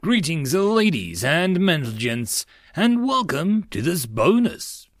Greetings, ladies and gents, and welcome to this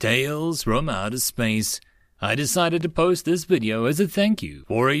bonus Tales from Outer Space. I decided to post this video as a thank you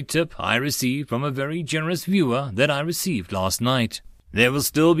for a tip I received from a very generous viewer that I received last night. There will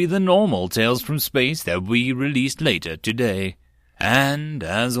still be the normal Tales from Space that we released later today. And,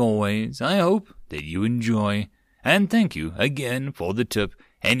 as always, I hope that you enjoy. And thank you again for the tip.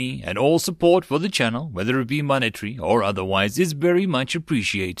 Any and all support for the channel, whether it be monetary or otherwise, is very much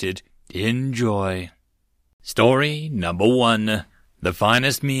appreciated. Enjoy. Story number 1. The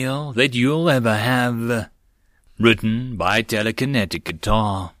finest meal that you'll ever have. Written by Telekinetic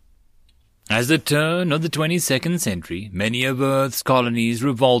Guitar. As the turn of the 22nd century, many of Earth's colonies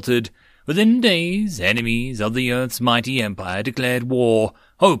revolted. Within days, enemies of the Earth's mighty empire declared war,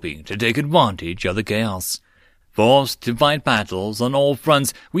 hoping to take advantage of the chaos. Forced to fight battles on all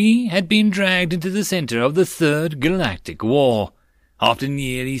fronts, we had been dragged into the center of the Third Galactic War. After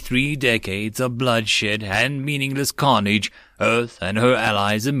nearly 3 decades of bloodshed and meaningless carnage, Earth and her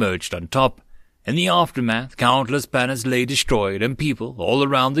allies emerged on top. In the aftermath, countless planets lay destroyed, and people all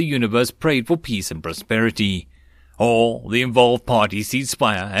around the universe prayed for peace and prosperity. All the involved parties ceased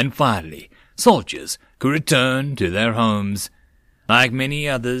fire, and finally, soldiers could return to their homes. Like many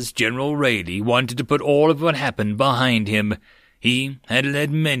others, General Rayleigh wanted to put all of what happened behind him. He had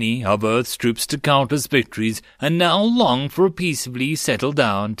led many of Earth's troops to countless victories, and now longed for a peacefully settle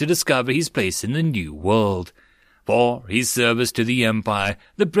down to discover his place in the new world. For his service to the Empire,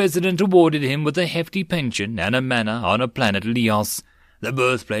 the President awarded him with a hefty pension and a manor on a planet Leos, the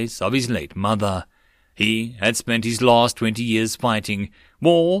birthplace of his late mother. He had spent his last 20 years fighting.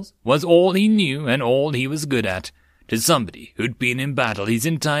 Wars was all he knew and all he was good at. To somebody who'd been in battle his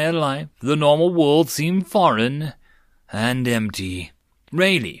entire life, the normal world seemed foreign and empty.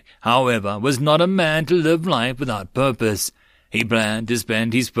 Rayleigh, however, was not a man to live life without purpose. He planned to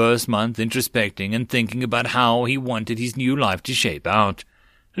spend his first month introspecting and thinking about how he wanted his new life to shape out.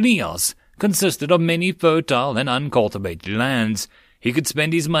 Leos consisted of many fertile and uncultivated lands. He could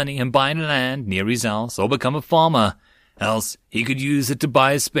spend his money and buy land near his house or become a farmer. Else, he could use it to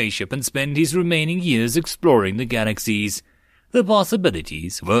buy a spaceship and spend his remaining years exploring the galaxies. The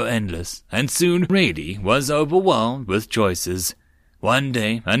possibilities were endless, and soon Rayleigh was overwhelmed with choices. One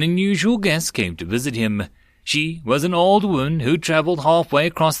day, an unusual guest came to visit him. She was an old woman who traveled halfway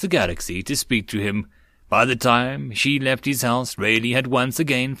across the galaxy to speak to him. By the time she left his house, Rayleigh had once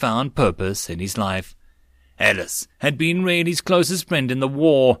again found purpose in his life. Ellis had been Rayleigh's closest friend in the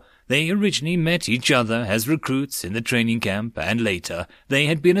war. They originally met each other as recruits in the training camp, and later they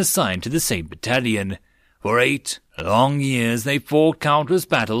had been assigned to the same battalion. For 8 long years they fought countless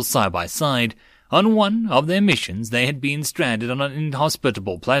battles side by side. On one of their missions they had been stranded on an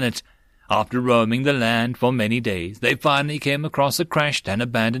inhospitable planet. After roaming the land for many days, they finally came across a crashed and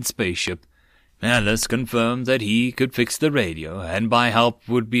abandoned spaceship. Ellis confirmed that he could fix the radio, and by help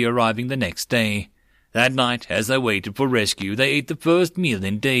would be arriving the next day. That night, as they waited for rescue, they ate the first meal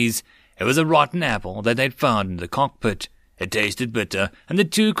in days. It was a rotten apple that they'd found in the cockpit. It tasted bitter, and the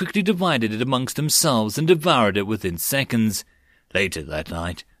two quickly divided it amongst themselves and devoured it within seconds. Later that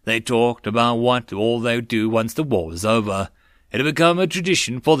night, they talked about what all they'd do once the war was over. It had become a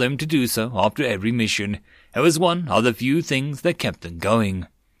tradition for them to do so after every mission. It was one of the few things that kept them going.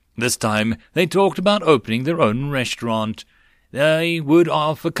 This time, they talked about opening their own restaurant. They would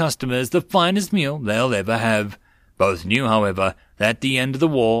offer customers the finest meal they'll ever have. Both knew, however, that the end of the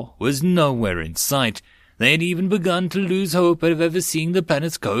war was nowhere in sight. They had even begun to lose hope of ever seeing the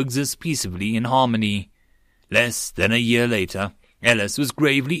planets coexist peacefully in harmony. Less than a year later, Ellis was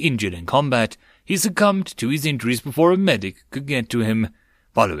gravely injured in combat. He succumbed to his injuries before a medic could get to him.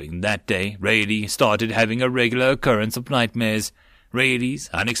 Following that day, Rayleigh started having a regular occurrence of nightmares. Rayleigh's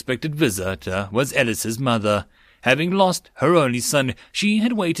unexpected visitor was Ellis's mother. Having lost her only son, she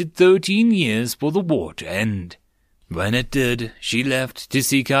had waited 13 years for the war to end. When it did, she left to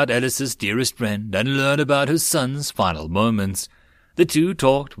seek out Ellis's dearest friend and learn about her son's final moments. The two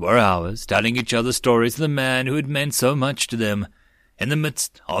talked for hours, telling each other stories of the man who had meant so much to them. In the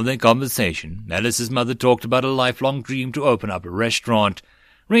midst of their conversation, Ellis's mother talked about a lifelong dream to open up a restaurant.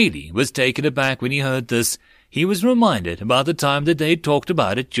 Rayleigh was taken aback when he heard this. He was reminded about the time that they had talked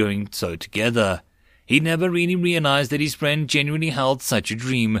about it during so together. He never really realized that his friend genuinely held such a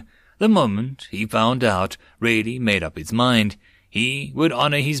dream. The moment he found out, Rayleigh made up his mind. He would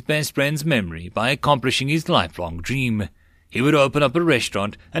honor his best friend's memory by accomplishing his lifelong dream. He would open up a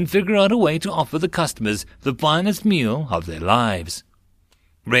restaurant and figure out a way to offer the customers the finest meal of their lives.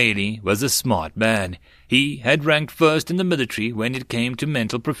 Rayleigh was a smart man. He had ranked first in the military when it came to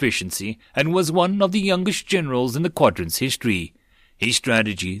mental proficiency and was one of the youngest generals in the Quadrant's history. His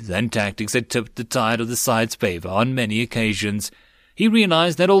strategies and tactics had tipped the tide of the side's favor on many occasions. He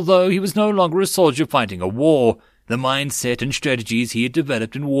realized that although he was no longer a soldier fighting a war, the mindset and strategies he had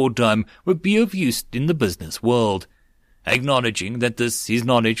developed in wartime would be of use in the business world. Acknowledging that his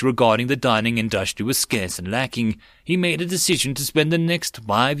knowledge regarding the dining industry was scarce and lacking, he made a decision to spend the next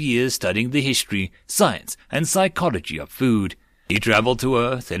 5 years studying the history, science, and psychology of food. He traveled to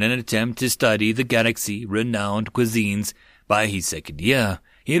Earth in an attempt to study the galaxy-renowned cuisines. By his second year,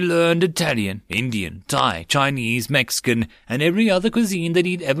 he learned Italian, Indian, Thai, Chinese, Mexican, and every other cuisine that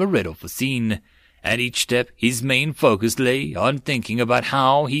he'd ever read or foreseen. At each step, his main focus lay on thinking about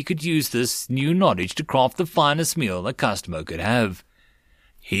how he could use this new knowledge to craft the finest meal a customer could have.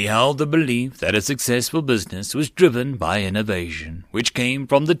 He held the belief that a successful business was driven by innovation, which came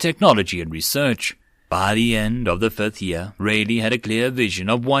from the technology and research. By the end of the 5th year, Rayleigh had a clear vision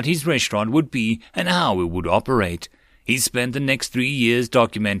of what his restaurant would be and how it would operate. He spent the next 3 years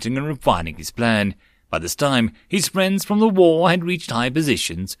documenting and refining his plan. By this time, his friends from the war had reached high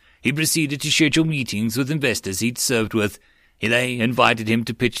positions. He proceeded to schedule meetings with investors he'd served with. They invited him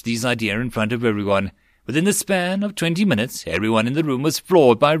to pitch his idea in front of everyone. Within the span of 20 minutes, everyone in the room was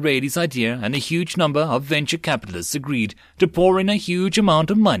floored by Rayleigh's idea, and a huge number of venture capitalists agreed to pour in a huge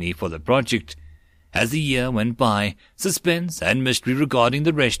amount of money for the project. As the year went by, suspense and mystery regarding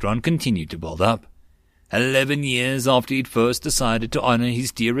the restaurant continued to build up. 11 years after he'd first decided to honor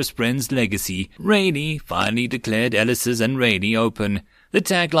his dearest friend's legacy, Rayleigh finally declared Ellis's and Rayleigh open. The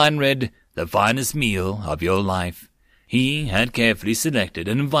tagline read, "The finest meal of your life." He had carefully selected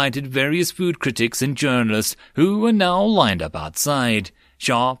and invited various food critics and journalists who were now lined up outside.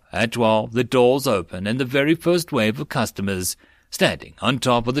 Sharp at 12, the doors opened and the very first wave of customers. Standing on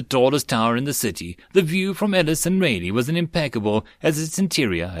top of the tallest tower in the city, the view from Ellis and Rayleigh was as impeccable as its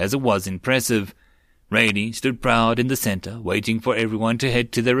interior as it was impressive. Rayleigh stood proud in the center, waiting for everyone to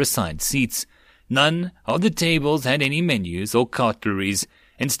head to their assigned seats. None of the tables had any menus or cutleries.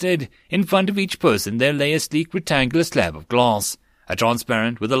 Instead, in front of each person there lay a sleek rectangular slab of glass, a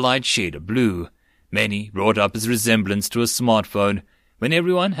transparent with a light shade of blue. Many brought up its resemblance to a smartphone. When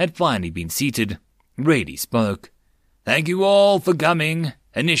everyone had finally been seated, Rayleigh spoke. "Thank you all for coming.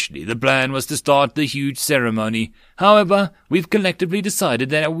 Initially, the plan was to start the huge ceremony. However, we've collectively decided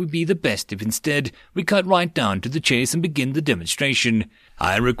that it would be the best if instead we cut right down to the chase and begin the demonstration.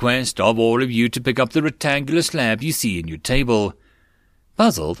 I request of all of you to pick up the rectangular slab you see in your table."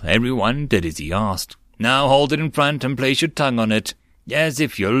 Puzzled, everyone did as he asked. "Now hold it in front and place your tongue on it, as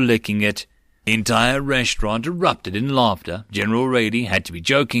if you're licking it." The entire restaurant erupted in laughter. General Rayleigh had to be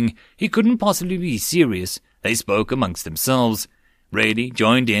joking. He couldn't possibly be serious. They spoke amongst themselves. Rayleigh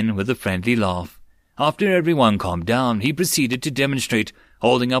joined in with a friendly laugh. After everyone calmed down, he proceeded to demonstrate,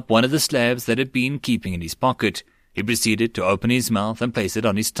 holding up one of the slabs that had been keeping in his pocket. He proceeded to open his mouth and place it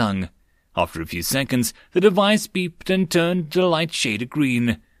on his tongue. After a few seconds, the device beeped and turned to a light shade of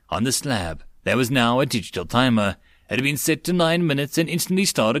green. On the slab, there was now a digital timer. It had been set to 9 minutes and instantly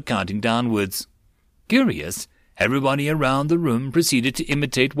started counting downwards. Curious, everybody around the room proceeded to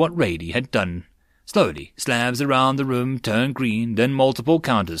imitate what Rayleigh had done. Slowly, slabs around the room turned green, then multiple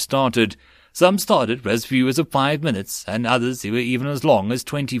counters started. Some started for as few as 5 minutes, and others were even as long as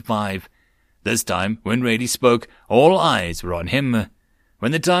 25. This time, when Rayleigh spoke, all eyes were on him.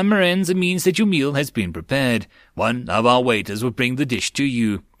 "When the timer ends, it means that your meal has been prepared. One of our waiters will bring the dish to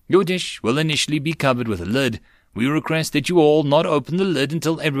you. Your dish will initially be covered with a lid. We request that you all not open the lid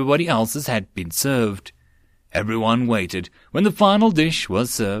until everybody else's had been served." Everyone waited. When the final dish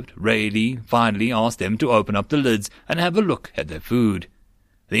was served, Rayleigh finally asked them to open up the lids and have a look at their food.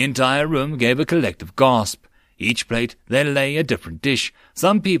 The entire room gave a collective gasp. Each plate there lay a different dish.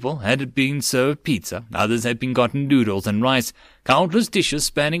 Some people had been served pizza, others had been gotten noodles and rice. Countless dishes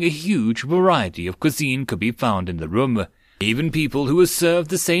spanning a huge variety of cuisine could be found in the room. Even people who were served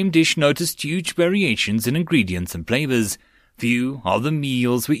the same dish noticed huge variations in ingredients and flavors. Few of the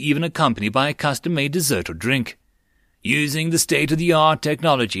meals were even accompanied by a custom-made dessert or drink. Using the state-of-the-art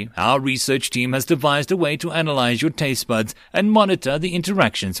technology, our research team has devised a way to analyze your taste buds and monitor the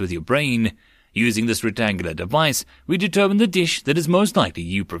interactions with your brain. Using this rectangular device, we determine the dish that is most likely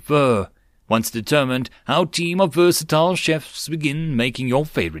you prefer. Once determined, our team of versatile chefs begin making your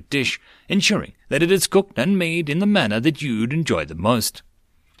favorite dish, ensuring that it is cooked and made in the manner that you'd enjoy the most.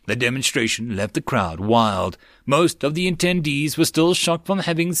 The demonstration left the crowd wild. Most of the attendees were still shocked from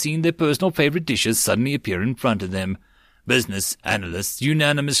having seen their personal favorite dishes suddenly appear in front of them. Business analysts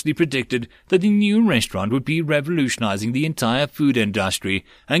unanimously predicted that the new restaurant would be revolutionizing the entire food industry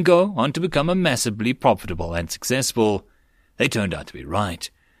and go on to become massively profitable and successful. They turned out to be right.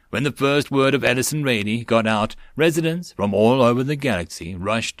 When the first word of Edison Rady got out, residents from all over the galaxy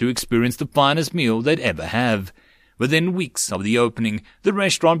rushed to experience the finest meal they'd ever have. Within weeks of the opening, the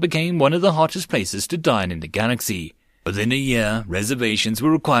restaurant became one of the hottest places to dine in the galaxy. Within a year, reservations were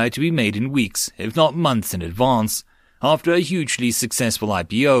required to be made in weeks, if not months in advance. After a hugely successful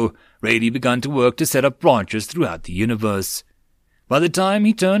IPO, Rady began to work to set up branches throughout the universe. By the time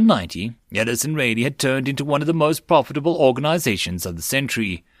he turned 90, Edison Rady had turned into one of the most profitable organizations of the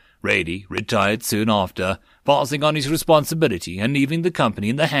century. Rady retired soon after, passing on his responsibility and leaving the company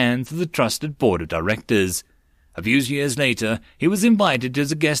in the hands of the trusted board of directors. A few years later, he was invited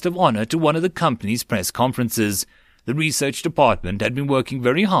as a guest of honor to one of the company's press conferences. The research department had been working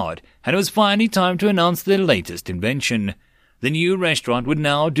very hard, and it was finally time to announce their latest invention. The new restaurant would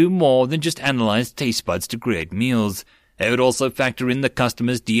now do more than just analyze taste buds to create meals. They would also factor in the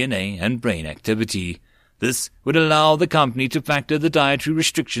customer's DNA and brain activity. This would allow the company to factor the dietary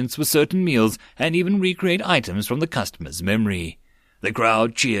restrictions for certain meals and even recreate items from the customer's memory. The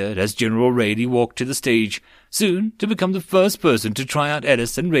crowd cheered as General Rady walked to the stage, soon to become the first person to try out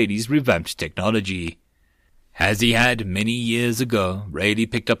Edison Rady's revamped technology. As he had many years ago, Rady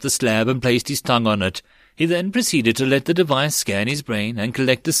picked up the slab and placed his tongue on it. He then proceeded to let the device scan his brain and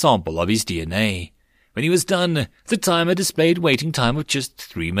collect a sample of his DNA. When he was done, the timer displayed waiting time of just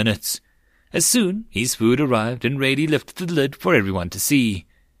 3 minutes. As soon his food arrived and Rady lifted the lid for everyone to see.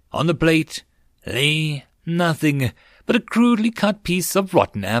 On the plate lay nothing but a crudely cut piece of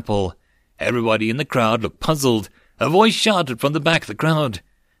rotten apple. Everybody in the crowd looked puzzled. A voice shouted from the back of the crowd.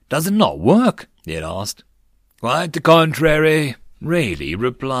 "Does it not work?" it asked. "Quite the contrary," Rady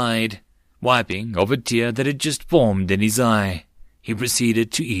replied, wiping off a tear that had just formed in his eye. He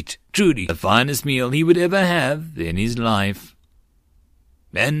proceeded to eat, truly the finest meal he would ever have in his life.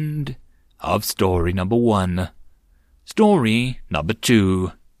 End of story number 1. Story number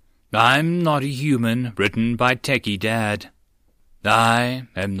 2. I'm Not a Human, written by Techie Dad. I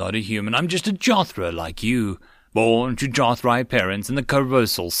am not a human, I'm just a Jothra like you, born to Jothrai parents in the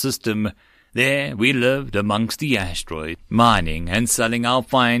Carousel system. There we lived amongst the asteroids, mining and selling our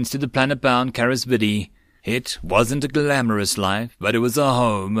finds to the planet-bound Karasvidi. It wasn't a glamorous life, but it was a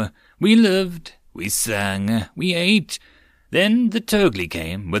home. We lived, we sang, we ate. Then the Turgli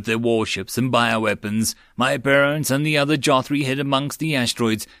came with their warships and bioweapons. My parents and the other Jothri hid amongst the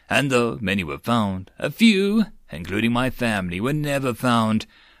asteroids, and though many were found, a few, including my family, were never found.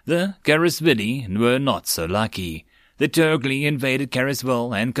 The Karasvidi were not so lucky. The Turgli invaded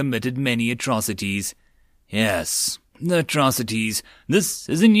Karasville and committed many atrocities. Yes, atrocities. This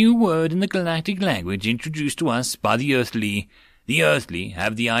is a new word in the galactic language introduced to us by the Earthly. The Earthly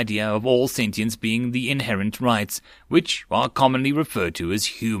have the idea of all sentience being the inherent rights, which are commonly referred to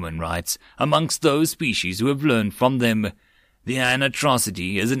as human rights, amongst those species who have learned from them. An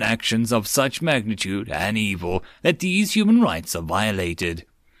atrocity is an action of such magnitude and evil that these human rights are violated.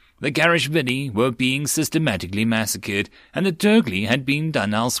 The Karasvidi were being systematically massacred, and the Turgli had been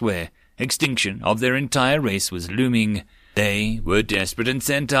done elsewhere. Extinction of their entire race was looming. They were desperate and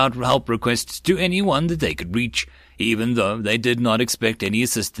sent out help requests to anyone that they could reach, even though they did not expect any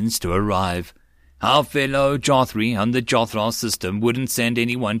assistance to arrive. Our fellow Jothri and the Jothra system wouldn't send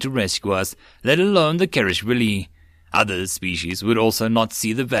anyone to rescue us, let alone the Karasvili. Other species would also not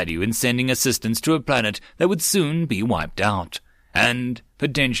see the value in sending assistance to a planet that would soon be wiped out, and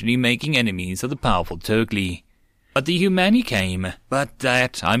potentially making enemies of the powerful Turgli. But the Humani came,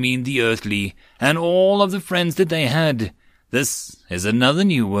 the Earthly, and all of the friends that they had. This is another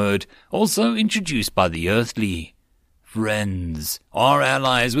new word, also introduced by the Earthly. Friends are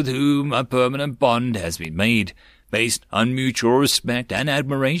allies with whom a permanent bond has been made, based on mutual respect and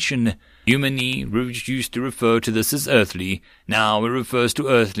admiration. Humani used to refer to this as Earthly. Now it refers to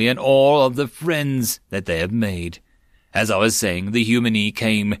Earthly and all of the friends that they have made. As I was saying, the Humani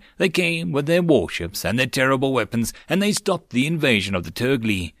came. They came with their warships and their terrible weapons, and they stopped the invasion of the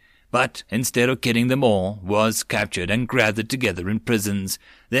Turgli. But instead of killing them all, was captured and gathered together in prisons.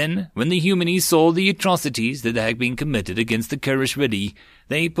 Then, when the Humani saw the atrocities that had been committed against the Karasvidi,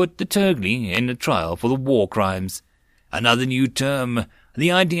 they put the Turgli in a trial for the war crimes. Another new term,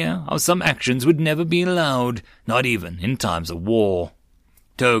 the idea of some actions would never be allowed, not even in times of war.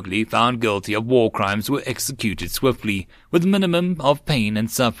 Turgli found guilty of war crimes were executed swiftly, with minimum of pain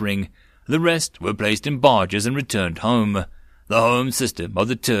and suffering. The rest were placed in barges and returned home. The home system of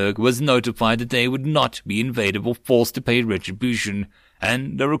the Turg was notified that they would not be invaded or forced to pay retribution,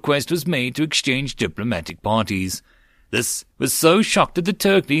 and a request was made to exchange diplomatic parties. This was so shocked at the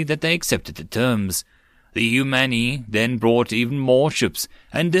Turgli that they accepted the terms. The Humani then brought even more ships,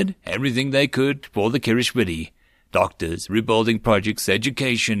 and did everything they could for the Karasvidi. doctors, rebuilding projects,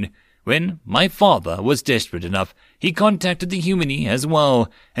 education. When my father was desperate enough, he contacted the Humani as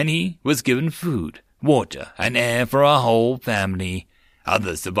well, and he was given food, water, and air for our whole family.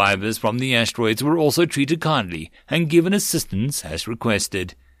 Other survivors from the asteroids were also treated kindly and given assistance as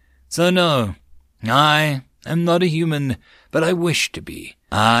requested. So no, I am not a human, but I wish to be.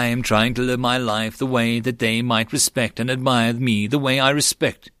 I am trying to live my life the way that they might respect and admire me the way I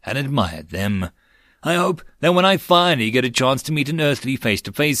respect and admire them. I hope that when I finally get a chance to meet an earthly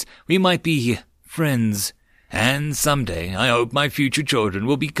face-to-face, we might be friends. And someday I hope my future children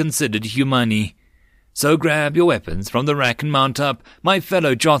will be considered Humani. So grab your weapons from the rack and mount up, my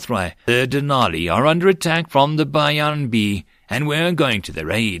fellow Jothrai. The Denali are under attack from the Bayanbi, and we're going to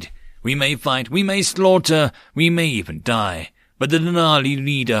their aid. We may fight, we may slaughter, we may even die, but the Denali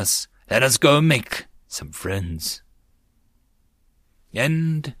need us. Let us go make some friends.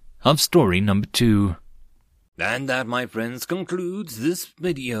 End of story number 2. And that, my friends, concludes this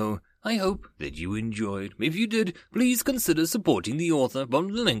video. I hope that you enjoyed. If you did, please consider supporting the author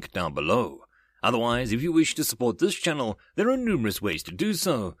from the link down below. Otherwise, if you wish to support this channel, there are numerous ways to do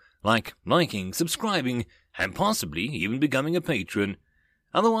so, like liking, subscribing, and possibly even becoming a patron.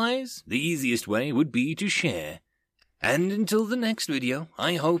 Otherwise, the easiest way would be to share. And until the next video,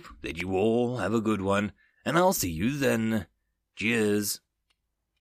 I hope that you all have a good one, and I'll see you then. Cheers.